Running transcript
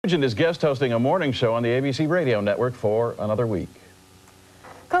Legend is guest hosting a morning show on the ABC radio network for another week.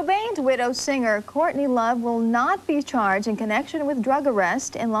 Cobain's widow singer Courtney Love will not be charged in connection with drug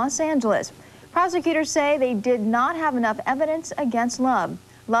arrest in Los Angeles. Prosecutors say they did not have enough evidence against Love.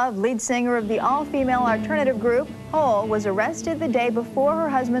 Love, lead singer of the all-female alternative group Hole, was arrested the day before her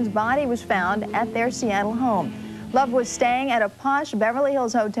husband's body was found at their Seattle home. Love was staying at a posh Beverly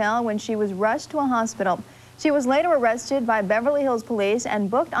Hills hotel when she was rushed to a hospital. She was later arrested by Beverly Hills police and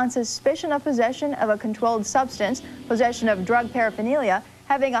booked on suspicion of possession of a controlled substance, possession of drug paraphernalia,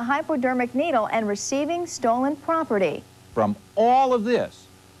 having a hypodermic needle, and receiving stolen property. From all of this,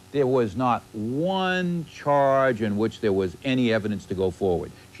 there was not one charge in which there was any evidence to go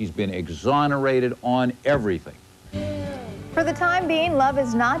forward. She's been exonerated on everything. For the time being, Love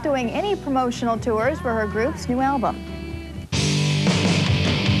is not doing any promotional tours for her group's new album.